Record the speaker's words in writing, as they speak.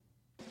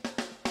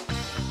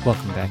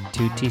Welcome back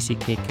to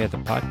TCK Care, the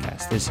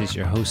podcast. This is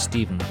your host,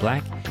 Stephen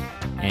Black,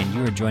 and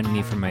you are joining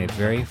me for my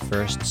very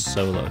first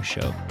solo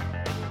show.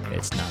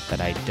 It's not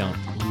that I don't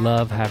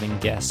love having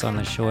guests on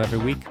the show every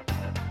week.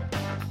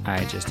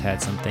 I just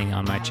had something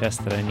on my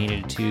chest that I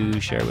needed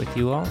to share with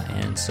you all,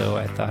 and so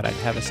I thought I'd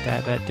have a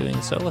stab at doing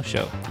a solo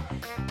show.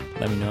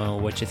 Let me know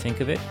what you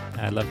think of it.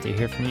 I'd love to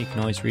hear from you. You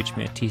can always reach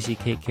me at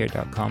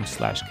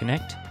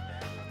tckcare.com/connect.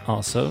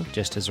 Also,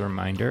 just as a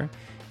reminder,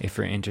 if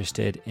you're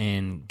interested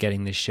in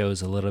getting the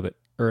shows a little bit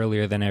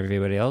earlier than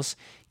everybody else,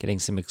 getting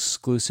some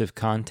exclusive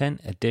content,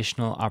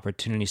 additional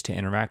opportunities to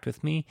interact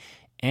with me,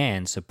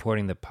 and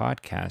supporting the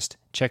podcast,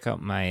 check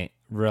out my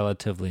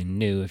relatively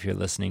new, if you're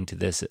listening to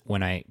this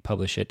when I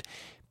publish it,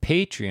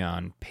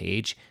 Patreon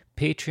page,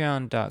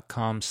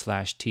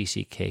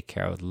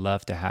 patreon.com/tckcare. I would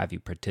love to have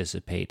you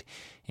participate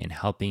in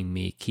helping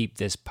me keep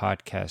this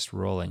podcast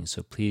rolling.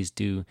 So please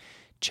do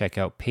check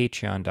out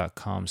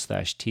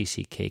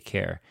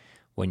patreon.com/tckcare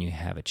when you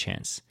have a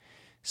chance.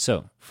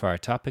 So, for our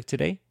topic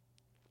today,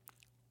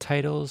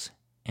 titles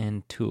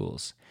and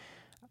tools.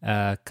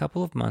 A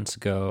couple of months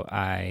ago,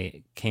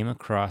 I came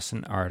across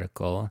an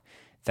article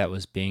that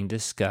was being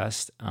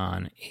discussed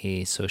on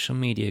a social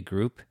media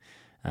group,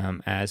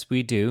 as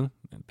we do,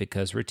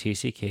 because we're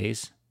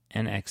TCKs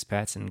and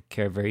expats and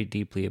care very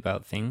deeply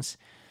about things.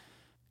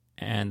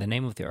 And the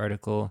name of the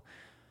article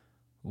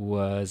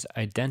was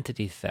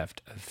Identity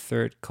Theft of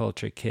Third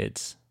Culture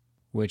Kids,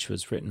 which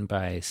was written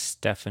by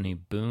Stephanie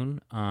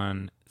Boone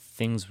on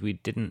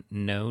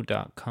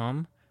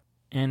thingswedidn'tknow.com.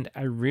 And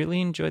I really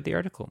enjoyed the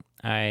article.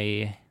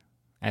 I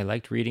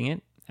liked reading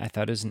it. I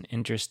thought it was an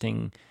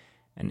interesting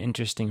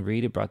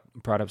read. It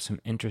brought up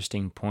some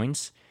interesting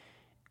points.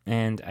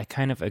 And I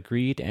kind of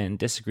agreed and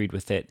disagreed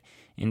with it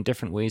in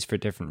different ways for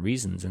different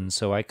reasons. And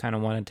so I kind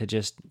of wanted to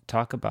just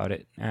talk about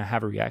it,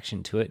 have a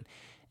reaction to it,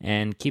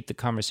 and keep the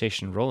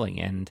conversation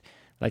rolling. And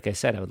like I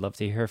said, I would love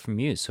to hear from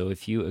you. So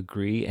if you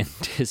agree and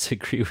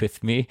disagree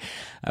with me,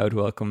 I would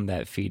welcome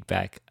that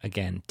feedback.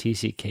 Again,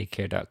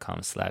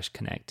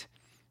 tckcare.com/connect.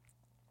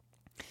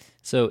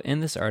 So in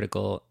this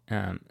article,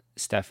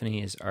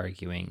 Stephanie is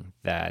arguing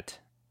that,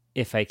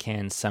 if I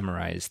can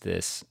summarize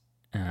this,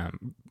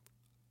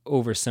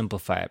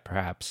 oversimplify it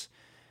perhaps,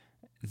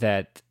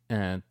 that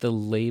the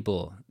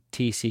label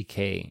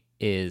TCK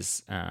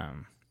is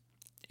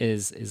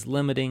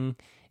limiting,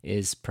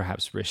 is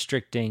perhaps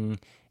restricting,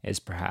 is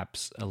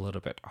perhaps a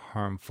little bit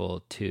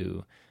harmful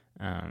to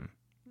a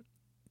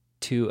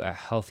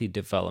healthy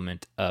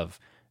development of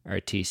our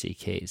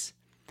TCKs.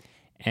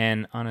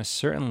 And on a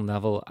certain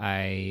level,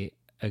 I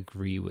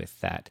agree with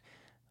that.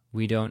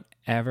 We don't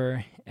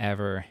ever,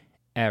 ever,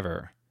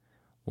 ever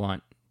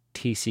want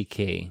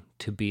TCK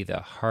to be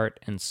the heart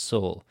and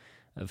soul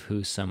of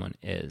who someone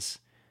is.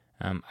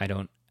 I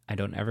don't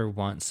ever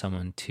want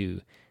someone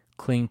to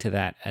cling to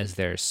that as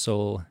their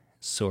sole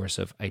source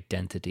of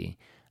identity.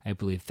 I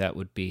believe that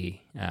would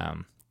be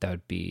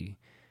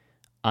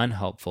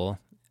unhelpful,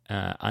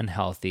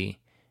 unhealthy,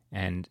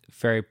 and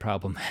very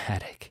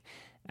problematic.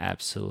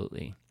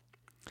 Absolutely.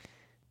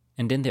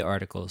 And in the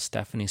article,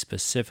 Stephanie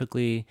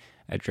specifically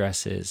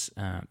addresses,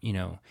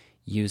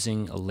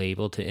 using a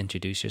label to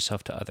introduce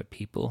yourself to other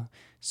people.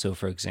 So,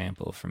 for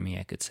example, for me,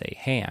 I could say,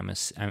 "Hey,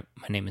 my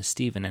name is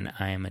Stephen, and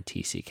I am a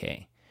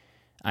TCK.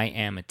 I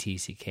am a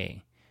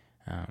TCK,"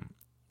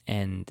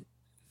 and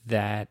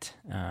that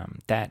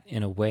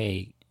in a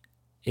way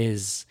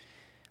is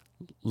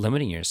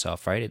limiting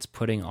yourself, right? It's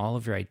putting all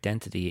of your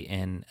identity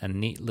in a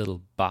neat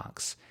little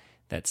box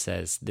that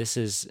says, "This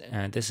is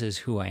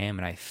who I am,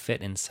 and I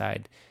fit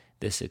inside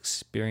this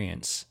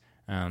experience,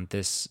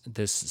 this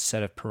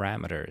set of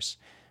parameters."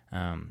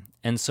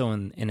 And so,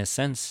 in a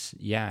sense,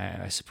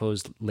 yeah, I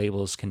suppose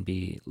labels can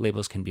be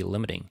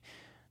limiting,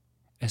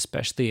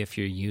 especially if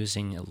you're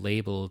using a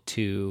label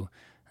to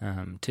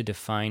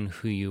define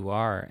who you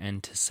are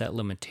and to set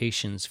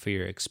limitations for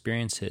your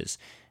experiences,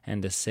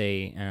 and to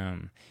say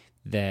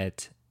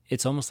that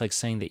it's almost like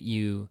saying that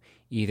you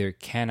either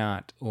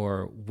cannot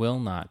or will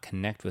not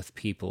connect with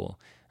people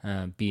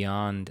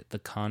beyond the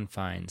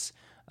confines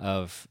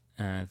of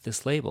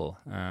this label.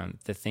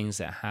 The things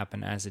that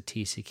happen as a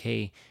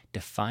TCK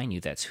define you.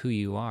 That's who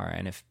you are.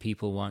 And if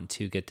people want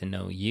to get to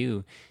know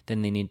you,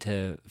 then they need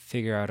to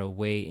figure out a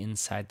way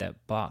inside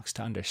that box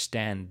to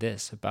understand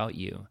this about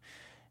you.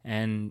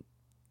 And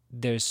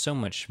there's so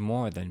much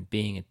more than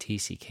being a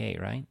TCK,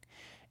 right?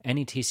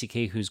 Any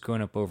TCK who's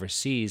grown up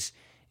overseas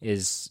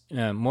is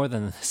more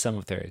than the sum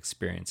of their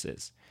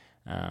experiences.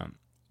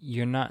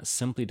 You're not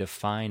simply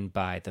defined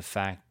by the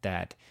fact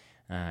that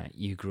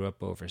you grew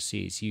up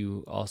overseas.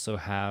 You also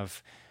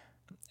have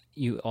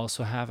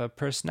a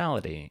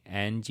personality,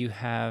 and you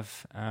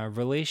have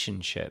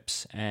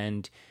relationships,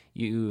 and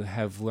you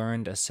have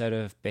learned a set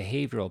of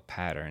behavioral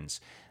patterns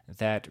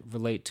that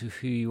relate to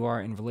who you are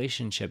in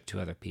relationship to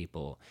other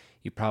people.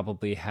 You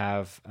probably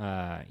have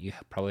a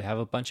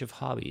bunch of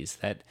hobbies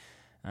that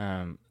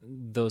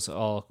those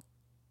all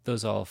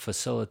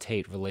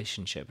facilitate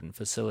relationship and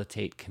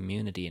facilitate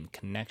community and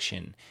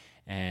connection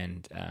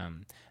and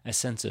a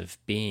sense of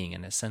being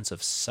and a sense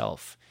of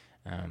self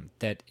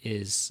that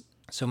is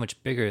so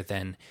much bigger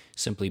than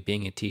simply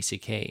being a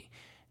TCK.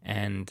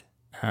 And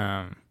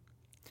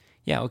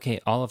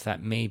all of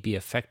that may be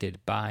affected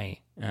by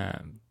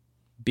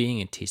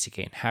being a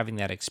TCK and having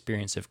that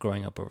experience of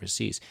growing up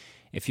overseas.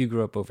 If you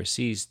grew up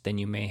overseas, then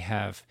you may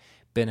have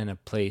been in a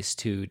place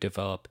to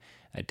develop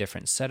a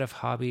different set of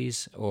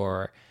hobbies,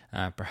 or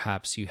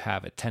perhaps you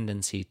have a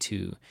tendency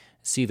to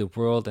see the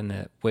world in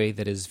a way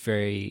that is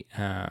very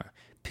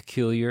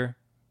peculiar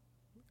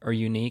or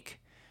unique.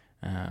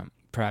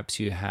 Perhaps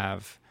you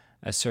have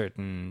a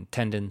certain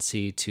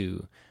tendency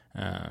to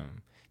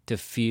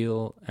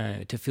feel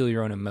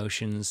your own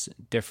emotions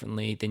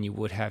differently than you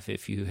would have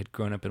if you had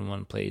grown up in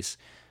one place.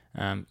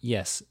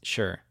 Yes,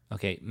 sure.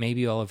 Okay,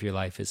 maybe all of your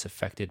life is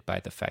affected by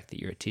the fact that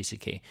you're a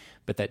TCK,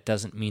 but that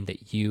doesn't mean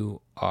that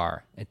you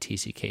are a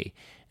TCK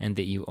and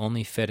that you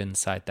only fit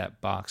inside that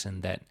box,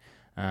 and that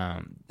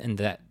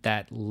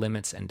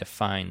limits and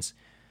defines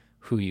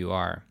who you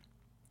are.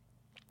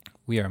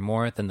 We are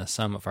more than the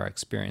sum of our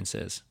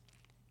experiences.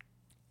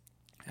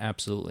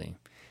 Absolutely.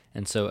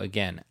 And so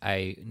again,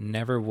 I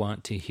never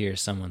want to hear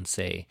someone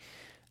say,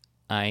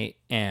 I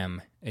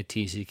am a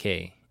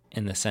TCK,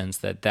 in the sense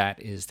that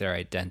that is their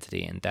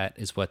identity and that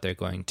is what they're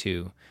going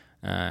to,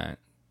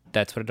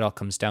 that's what it all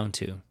comes down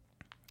to.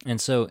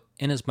 And so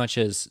in as much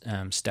as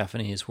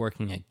Stephanie is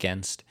working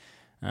against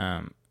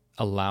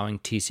allowing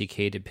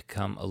TCK to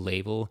become a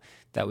label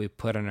that we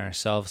put on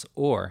ourselves,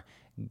 or,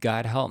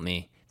 God help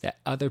me, that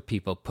other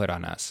people put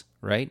on us,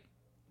 right?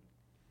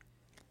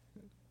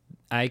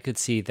 I could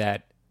see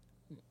that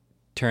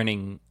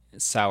turning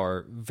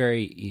sour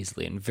very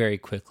easily and very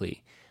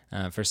quickly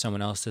for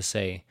someone else to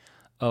say,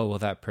 oh, well,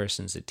 that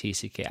person's a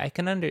TCK. I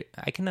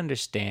can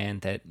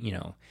understand that,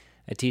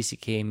 a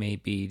TCK may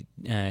be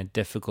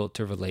difficult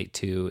to relate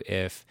to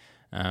if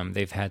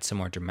they've had some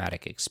more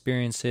dramatic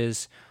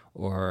experiences,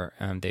 or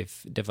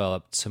they've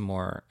developed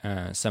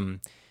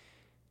some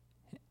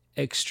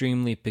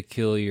extremely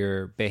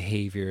peculiar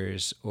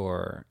behaviors,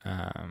 or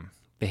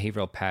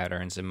behavioral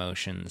patterns,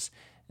 emotions,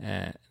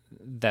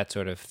 that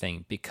sort of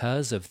thing,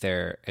 because of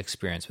their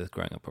experience with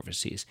growing up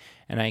overseas.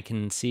 And I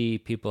can see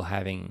people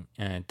having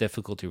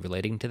difficulty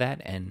relating to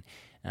that, and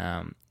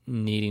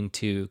needing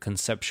to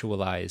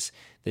conceptualize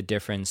the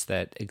difference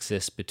that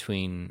exists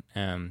between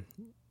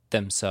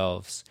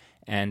themselves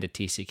and a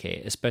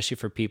TCK, especially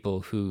for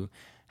people who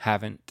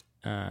haven't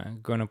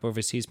grown up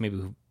overseas,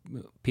 maybe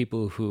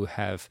people who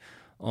have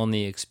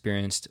only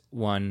experienced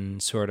one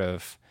sort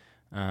of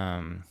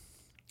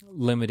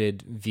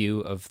limited view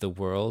of the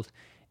world,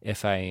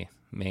 if I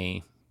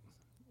may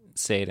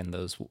say it in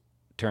those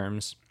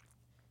terms.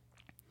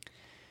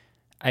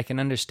 I can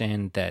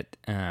understand that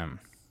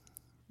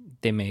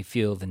they may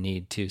feel the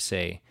need to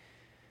say,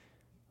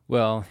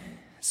 well,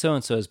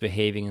 so-and-so is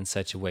behaving in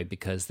such a way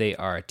because they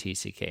are a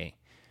TCK.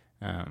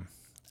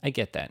 I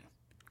get that.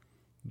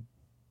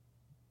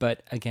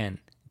 But again,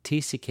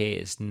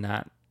 TCK is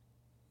not,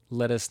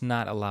 let us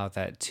not allow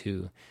that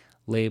to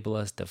label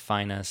us,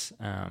 define us.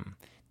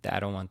 I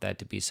don't want that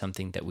to be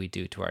something that we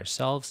do to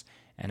ourselves,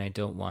 and I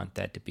don't want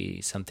that to be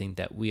something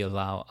that we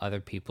allow other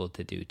people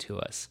to do to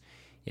us.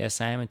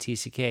 Yes, I am a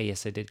TCK.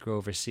 Yes, I did grow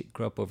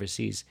up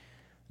overseas.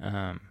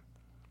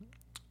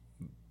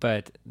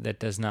 But that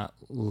does not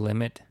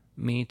limit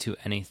me to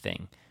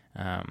anything.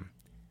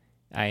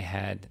 I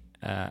had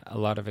a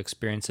lot of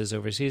experiences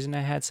overseas, and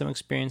I had some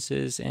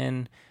experiences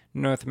in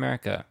North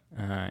America,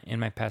 in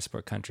my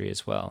passport country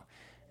as well.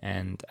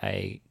 And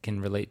I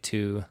can relate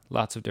to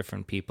lots of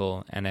different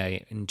people, and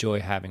I enjoy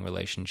having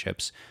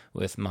relationships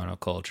with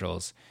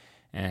monoculturals.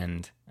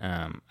 And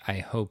I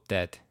hope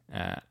that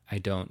I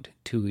don't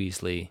too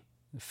easily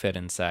fit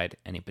inside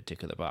any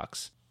particular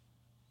box.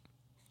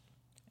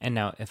 And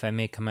now, if I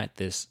may come at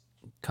this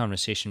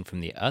conversation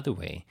from the other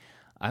way,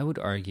 I would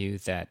argue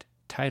that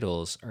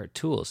titles are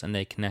tools, and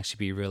they can actually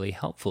be really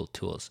helpful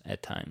tools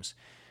at times.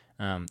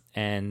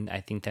 And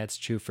I think that's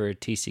true for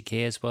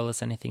TCK as well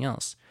as anything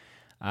else.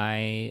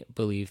 I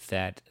believe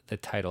that the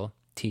title,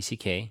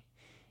 TCK,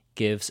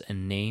 gives a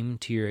name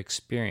to your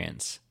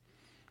experience.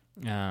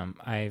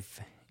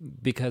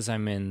 Because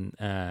I'm in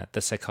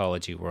the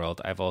psychology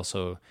world, I've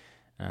also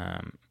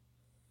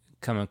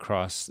come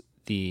across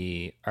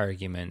the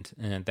argument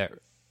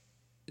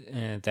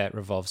that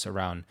revolves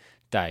around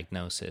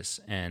diagnosis.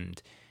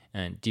 And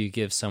do you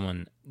give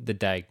someone the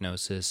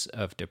diagnosis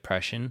of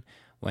depression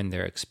when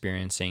they're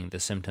experiencing the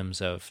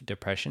symptoms of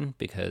depression?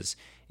 Because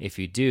if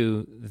you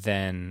do,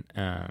 then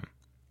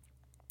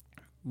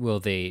will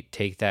they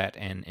take that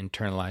and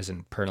internalize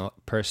and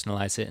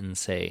personalize it and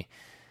say,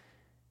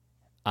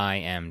 I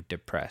am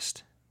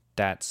depressed.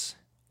 That's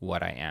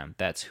what I am.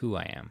 That's who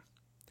I am.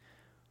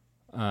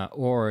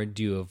 Or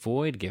do you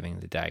avoid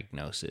giving the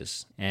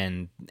diagnosis,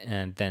 and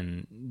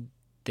then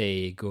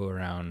they go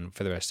around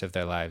for the rest of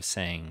their lives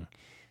saying,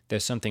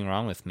 there's something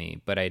wrong with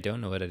me, but I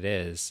don't know what it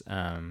is.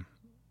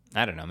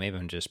 I don't know, maybe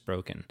I'm just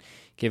broken.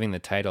 Giving the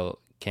title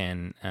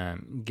can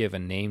give a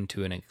name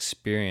to an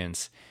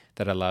experience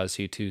that allows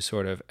you to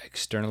sort of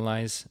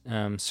externalize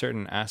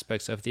certain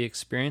aspects of the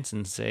experience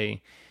and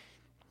say,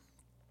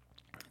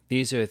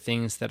 these are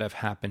things that have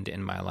happened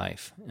in my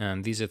life.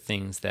 These are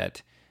things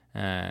that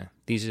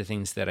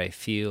I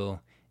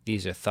feel.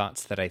 These are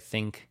thoughts that I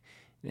think.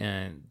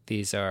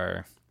 These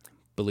are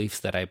beliefs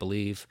that I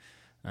believe.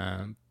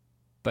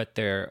 But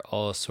they're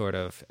all sort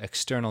of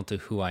external to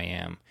who I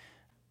am.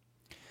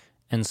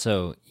 And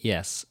so,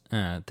 yes,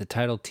 the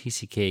title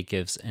TCK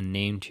gives a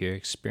name to your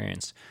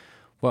experience.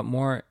 What's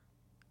more,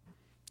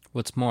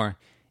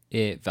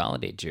 it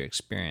validates your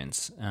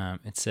experience.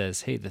 It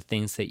says, hey, the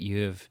things that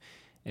you have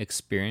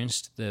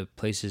experienced, the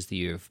places that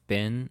you have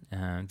been,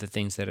 the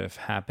things that have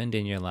happened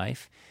in your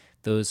life,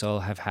 those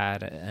all have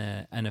had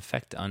an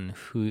effect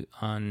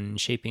on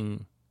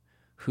shaping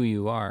who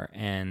you are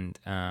and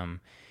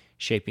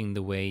shaping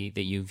the way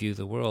that you view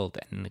the world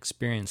and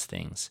experience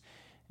things.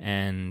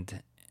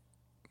 And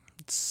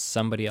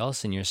somebody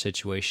else in your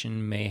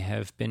situation may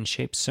have been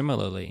shaped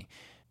similarly.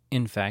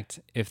 In fact,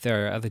 if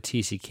there are other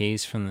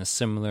TCKs from the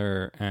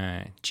similar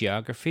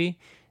geography,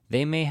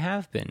 they may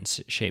have been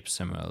shaped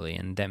similarly,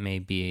 and that may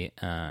be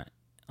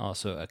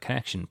also a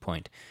connection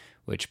point,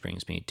 which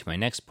brings me to my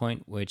next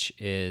point, which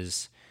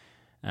is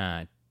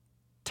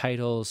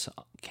titles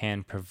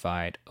can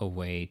provide a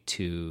way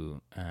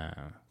to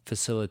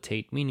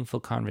facilitate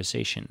meaningful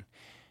conversation.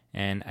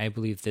 And I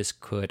believe this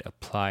could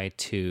apply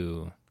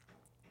to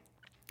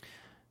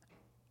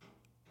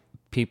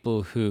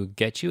people who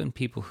get you and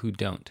people who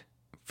don't,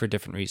 for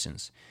different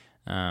reasons.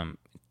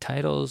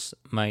 Titles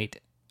might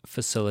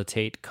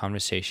facilitate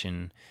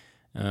conversation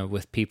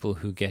with people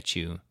who get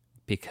you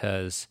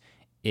because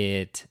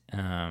it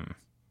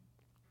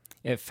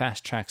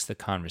fast tracks the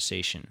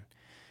conversation.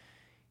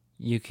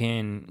 You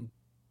can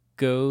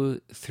go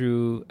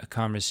through a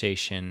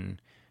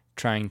conversation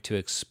trying to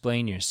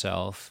explain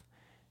yourself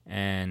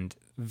and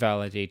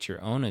validate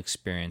your own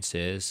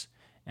experiences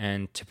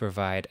and to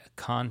provide a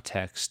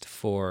context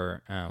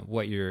for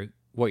what you're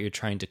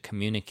trying to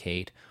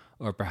communicate,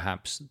 or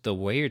perhaps the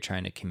way you're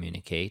trying to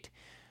communicate.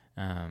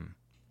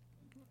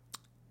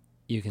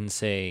 You can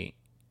say,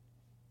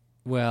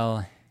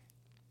 well,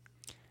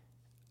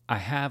 I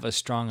have a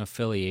strong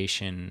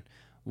affiliation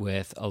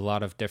with a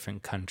lot of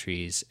different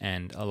countries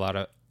and a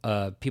lot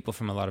of people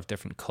from a lot of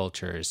different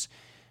cultures.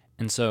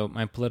 And so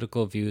my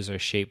political views are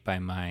shaped by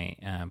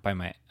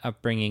my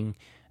upbringing,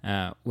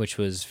 which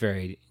was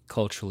very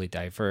culturally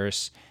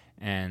diverse,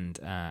 and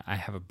I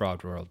have a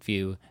broad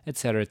worldview,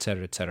 etc.,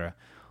 etc., etc.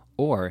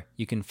 Or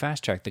you can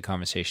fast track the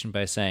conversation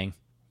by saying,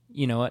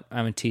 you know what,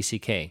 I'm a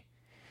TCK.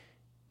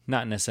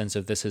 Not in the sense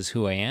of this is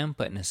who I am,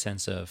 but in the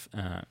sense of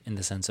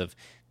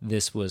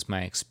this was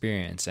my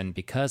experience, and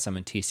because I'm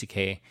a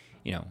TCK,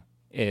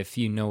 if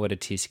you know what a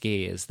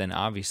TCK is, then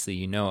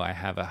obviously I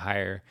have a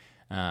higher,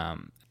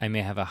 I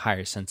may have a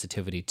higher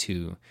sensitivity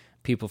to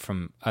people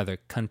from other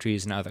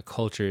countries and other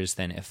cultures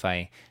than if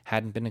I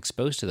hadn't been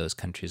exposed to those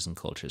countries and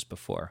cultures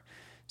before.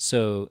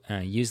 So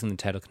using the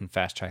title can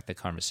fast track the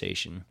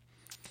conversation.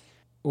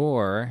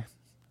 Or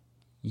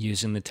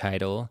using the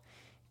title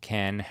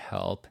can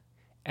help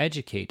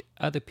educate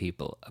other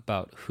people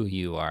about who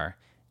you are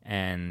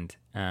and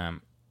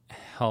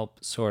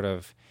help sort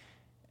of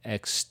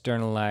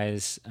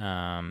externalize,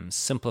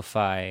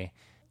 simplify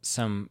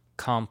some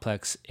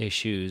complex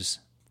issues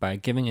by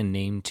giving a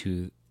name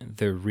to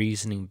the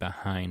reasoning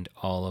behind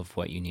all of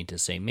what you need to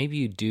say. Maybe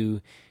you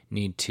do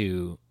need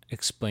to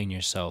explain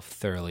yourself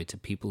thoroughly to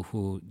people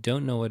who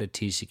don't know what a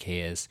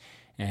TCK is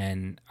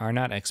and are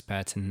not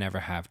expats and never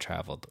have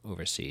traveled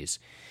overseas.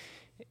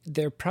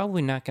 They're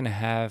probably not going to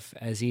have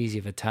as easy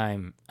of a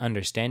time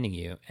understanding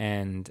you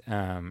and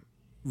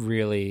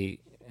really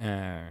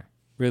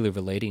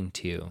relating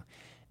to you.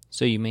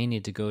 So you may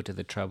need to go to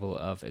the trouble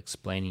of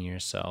explaining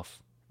yourself,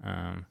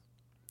 and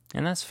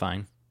that's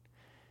fine.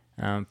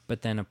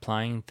 But then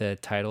applying the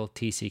title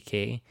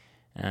TCK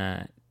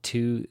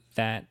to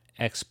that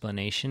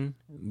explanation,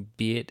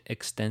 be it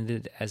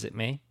extended as it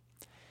may,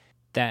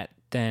 that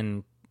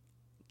then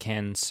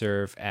can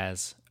serve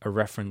as a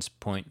reference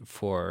point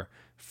for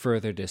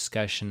further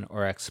discussion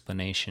or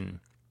explanation.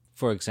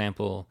 For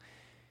example,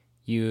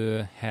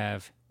 you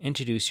have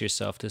introduced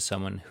yourself to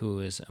someone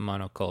who is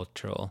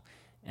monocultural,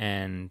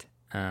 and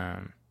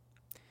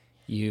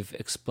you've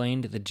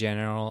explained the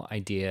general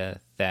idea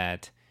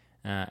that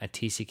a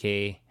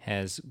TCK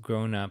has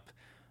grown up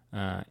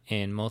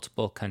in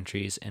multiple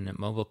countries in a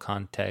mobile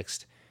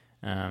context,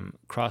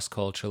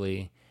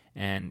 cross-culturally,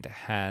 and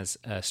has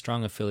a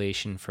strong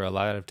affiliation for a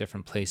lot of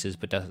different places,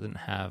 but doesn't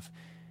have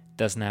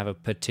a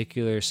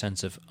particular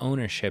sense of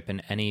ownership in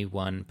any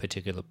one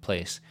particular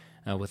place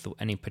with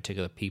any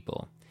particular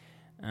people.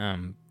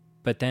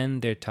 But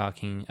then they're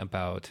talking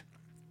about,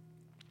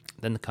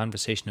 then the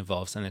conversation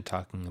evolves and they're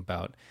talking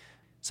about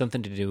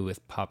something to do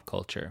with pop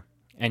culture,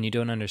 and you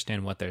don't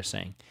understand what they're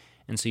saying,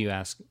 and so you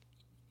ask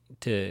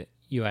to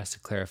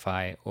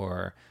clarify,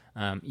 or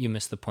you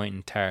miss the point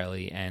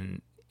entirely,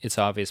 and it's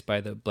obvious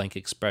by the blank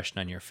expression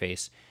on your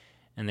face,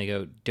 and they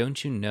go,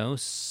 "Don't you know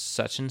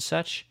such and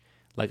such?"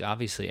 Like,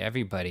 obviously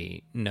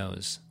everybody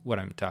knows what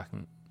I'm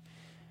talking.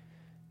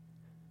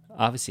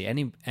 obviously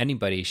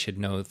anybody should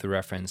know the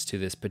reference to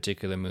this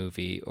particular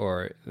movie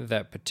or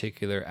that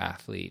particular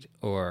athlete,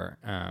 or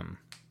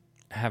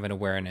have an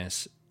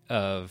awareness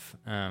of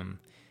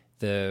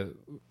the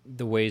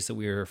ways that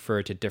we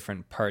refer to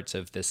different parts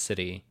of this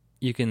city.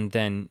 You can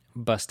then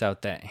bust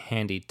out that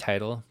handy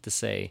title to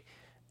say,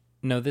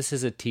 no, this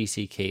is a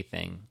TCK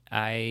thing.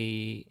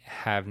 I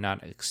have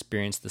not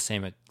experienced the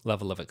same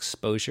level of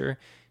exposure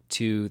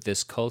to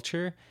this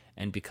culture,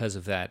 and because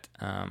of that,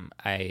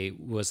 I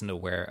wasn't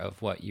aware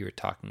of what you were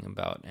talking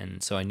about,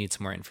 and so I need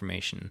some more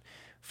information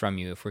from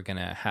you if we're going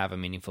to have a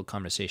meaningful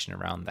conversation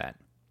around that.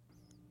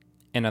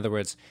 In other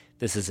words,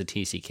 this is a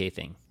TCK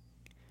thing.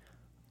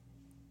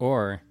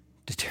 Or,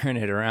 to turn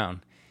it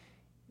around,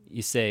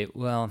 you say,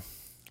 well,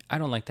 I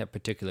don't like that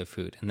particular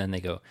food. And then they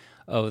go,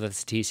 oh,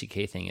 that's a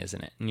TCK thing,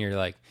 isn't it? And you're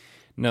like,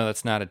 no,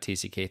 that's not a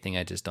TCK thing.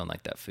 I just don't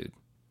like that food.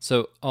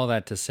 So all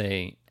that to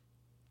say,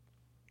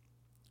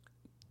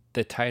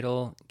 the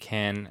title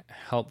can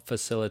help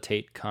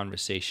facilitate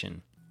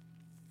conversation.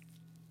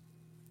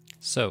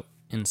 So,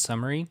 in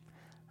summary,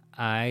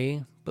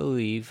 I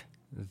believe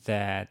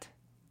that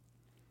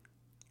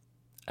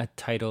a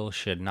title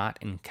should not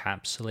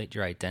encapsulate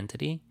your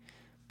identity,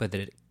 but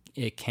that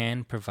it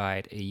can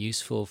provide a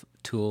useful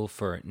tool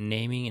for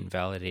naming and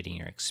validating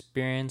your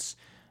experience,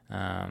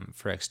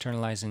 for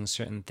externalizing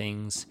certain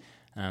things,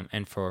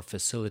 and for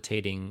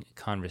facilitating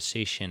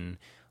conversation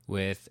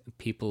with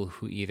people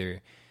who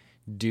either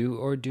do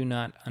or do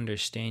not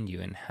understand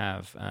you and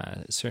have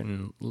a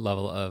certain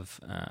level of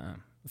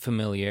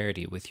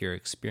familiarity with your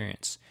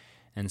experience.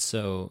 And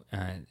so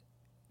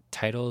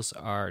titles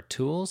are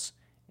tools,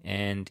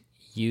 and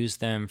use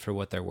them for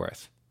what they're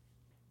worth.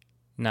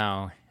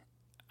 Now,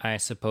 I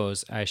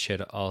suppose I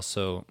should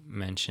also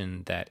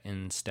mention that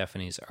in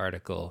Stephanie's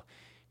article,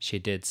 she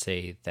did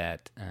say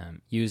that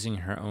using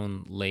her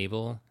own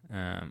label,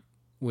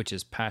 which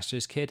is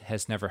pastor's kid,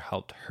 has never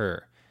helped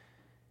her.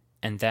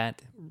 And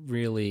that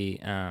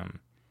really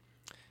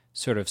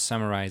sort of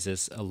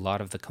summarizes a lot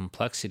of the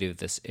complexity of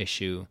this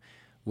issue,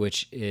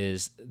 which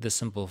is the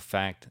simple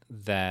fact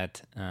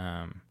that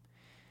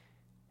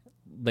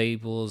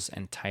labels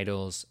and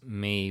titles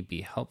may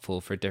be helpful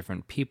for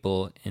different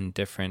people in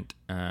different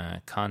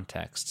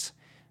contexts.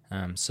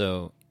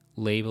 So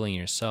labeling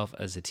yourself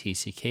as a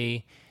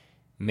TCK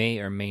may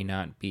or may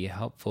not be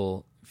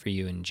helpful for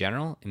you in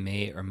general. It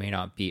may or may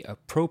not be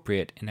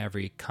appropriate in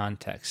every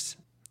context.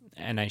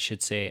 And I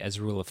should say, as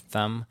a rule of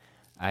thumb,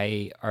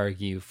 I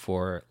argue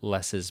for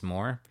less is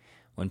more.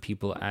 When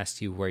people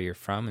ask you where you're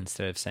from,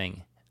 instead of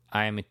saying,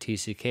 I am a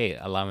TCK,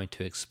 allow me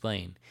to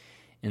explain.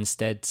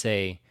 Instead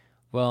say,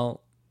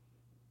 well,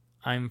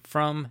 I'm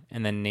from,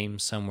 and then name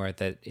somewhere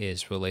that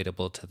is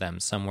relatable to them,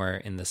 somewhere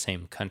in the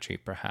same country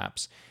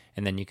perhaps.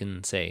 And then you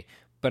can say,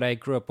 but I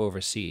grew up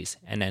overseas,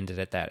 and end it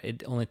at that.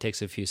 It only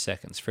takes a few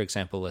seconds. For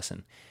example,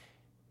 listen.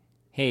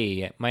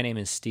 Hey, my name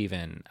is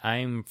Steven.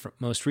 I'm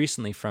most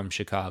recently from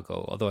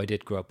Chicago, although I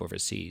did grow up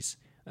overseas.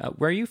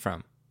 Where are you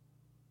from?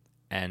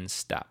 And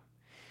stop.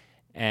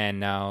 And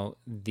now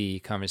the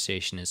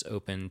conversation is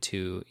open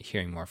to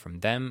hearing more from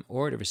them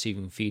or to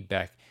receiving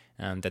feedback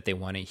that they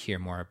want to hear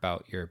more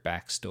about your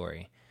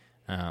backstory.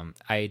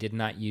 I did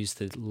not use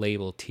the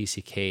label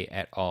TCK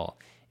at all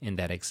in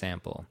that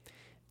example.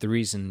 The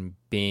reason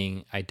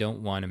being, I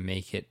don't want to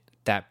make it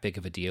that big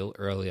of a deal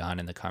early on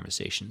in the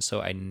conversation.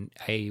 So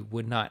I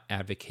would not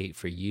advocate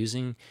for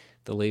using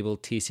the label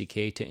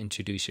TCK to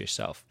introduce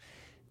yourself.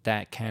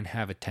 That can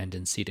have a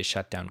tendency to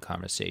shut down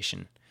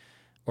conversation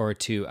or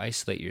to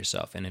isolate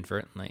yourself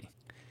inadvertently.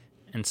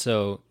 And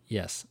so,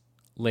 yes,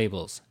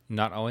 labels,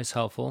 not always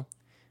helpful,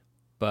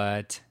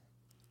 but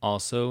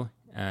also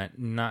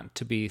not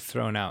to be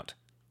thrown out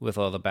with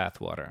all the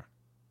bathwater,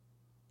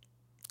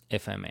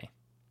 if I may.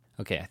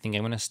 Okay, I think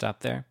I'm going to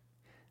stop there.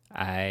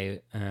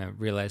 I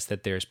realize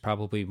that there's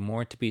probably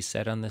more to be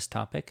said on this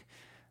topic.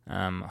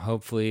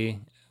 Hopefully,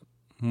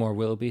 more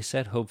will be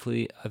said.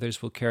 Hopefully,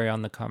 others will carry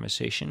on the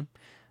conversation.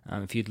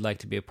 If you'd like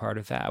to be a part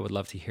of that, I would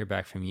love to hear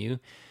back from you.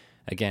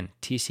 Again,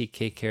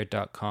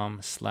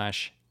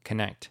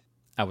 tckcare.com/connect.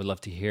 I would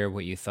love to hear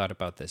what you thought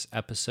about this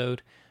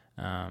episode.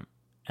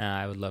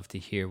 I would love to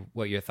hear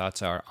what your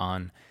thoughts are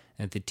on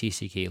the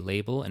TCK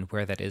label and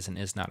where that is and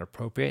is not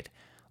appropriate.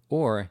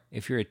 Or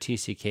if you're a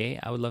TCK,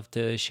 I would love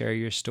to share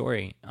your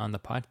story on the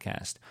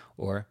podcast.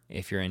 Or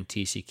if you're in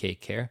TCK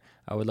care,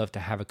 I would love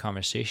to have a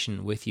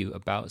conversation with you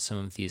about some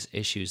of these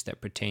issues that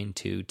pertain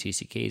to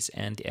TCKs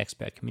and the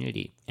expat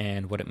community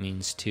and what it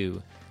means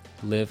to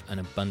live an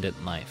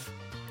abundant life.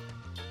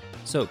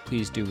 So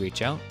please do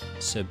reach out,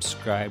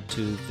 subscribe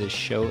to the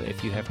show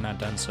if you have not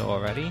done so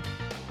already.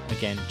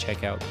 Again,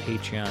 check out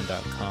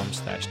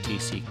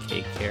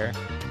patreon.com/tckcare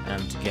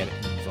to get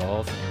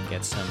involved and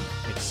get some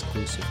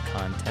exclusive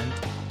content.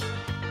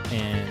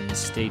 And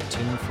stay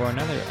tuned for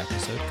another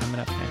episode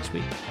coming up next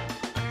week.